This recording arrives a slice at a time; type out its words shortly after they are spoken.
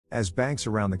As banks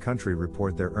around the country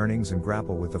report their earnings and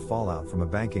grapple with the fallout from a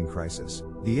banking crisis,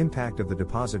 the impact of the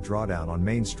deposit drawdown on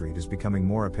Main Street is becoming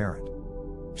more apparent.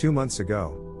 2 months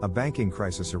ago, a banking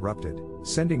crisis erupted,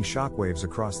 sending shockwaves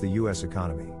across the U.S.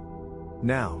 economy.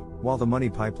 Now, while the money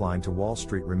pipeline to Wall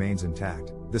Street remains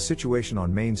intact, the situation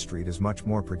on Main Street is much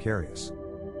more precarious.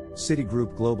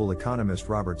 Citigroup global economist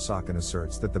Robert Sockin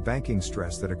asserts that the banking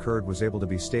stress that occurred was able to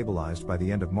be stabilized by the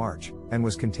end of March, and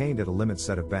was contained at a limit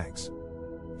set of banks.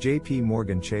 JP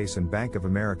Morgan Chase and Bank of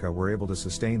America were able to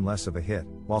sustain less of a hit,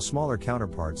 while smaller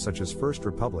counterparts such as First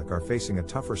Republic are facing a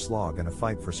tougher slog and a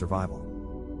fight for survival.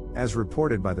 As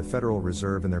reported by the Federal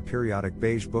Reserve in their periodic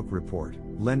Beige Book report,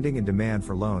 lending and demand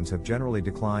for loans have generally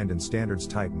declined and standards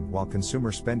tightened while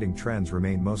consumer spending trends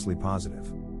remain mostly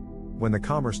positive. When the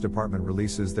Commerce Department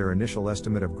releases their initial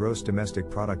estimate of gross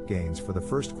domestic product gains for the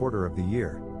first quarter of the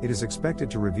year, it is expected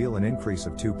to reveal an increase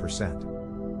of 2%.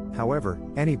 However,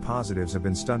 any positives have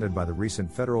been stunted by the recent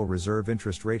Federal Reserve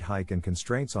interest rate hike and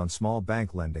constraints on small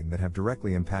bank lending that have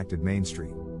directly impacted Main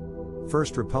Street.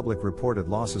 First Republic reported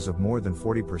losses of more than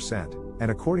 40%,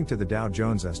 and according to the Dow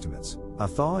Jones estimates, a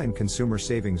thaw in consumer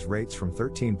savings rates from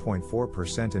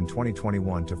 13.4% in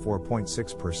 2021 to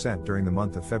 4.6% during the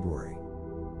month of February.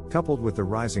 Coupled with the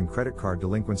rising credit card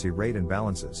delinquency rate and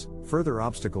balances, further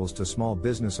obstacles to small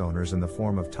business owners in the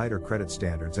form of tighter credit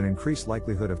standards and increased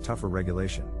likelihood of tougher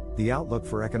regulation, the outlook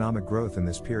for economic growth in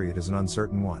this period is an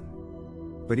uncertain one.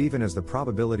 But even as the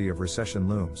probability of recession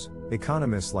looms,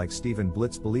 economists like Stephen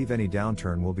Blitz believe any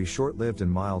downturn will be short-lived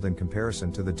and mild in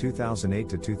comparison to the 2008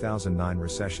 to 2009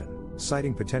 recession,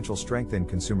 citing potential strength in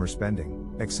consumer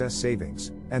spending, excess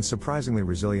savings, and surprisingly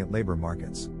resilient labor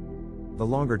markets. The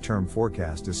longer-term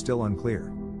forecast is still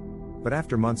unclear. But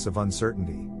after months of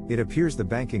uncertainty, it appears the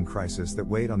banking crisis that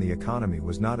weighed on the economy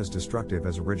was not as destructive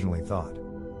as originally thought.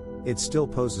 It still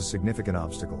poses significant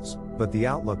obstacles, but the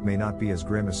outlook may not be as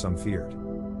grim as some feared.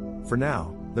 For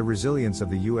now, the resilience of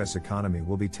the U.S. economy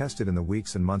will be tested in the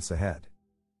weeks and months ahead.